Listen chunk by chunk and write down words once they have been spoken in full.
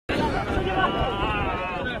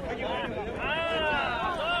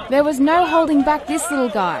There was no holding back this little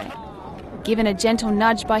guy. Given a gentle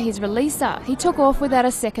nudge by his releaser, he took off without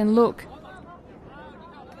a second look.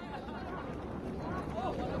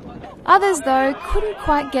 Others, though, couldn't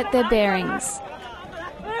quite get their bearings.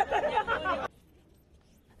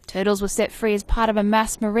 Turtles were set free as part of a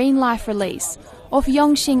mass marine life release off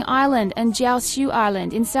Yongxing Island and Jiaoshu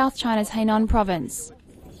Island in South China's Hainan province.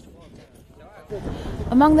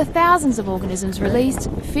 Among the thousands of organisms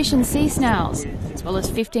released, fish and sea snails, as well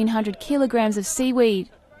as 1,500 kilograms of seaweed.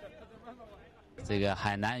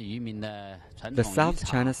 The South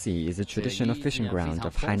China Sea is a traditional fishing ground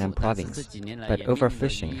of Hainan province, but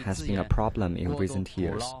overfishing has been a problem in recent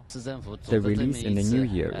years. The release in the new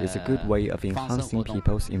year is a good way of enhancing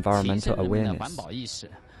people's environmental awareness.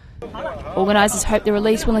 Organisers hope the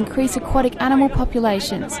release will increase aquatic animal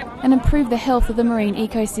populations and improve the health of the marine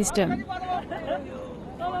ecosystem.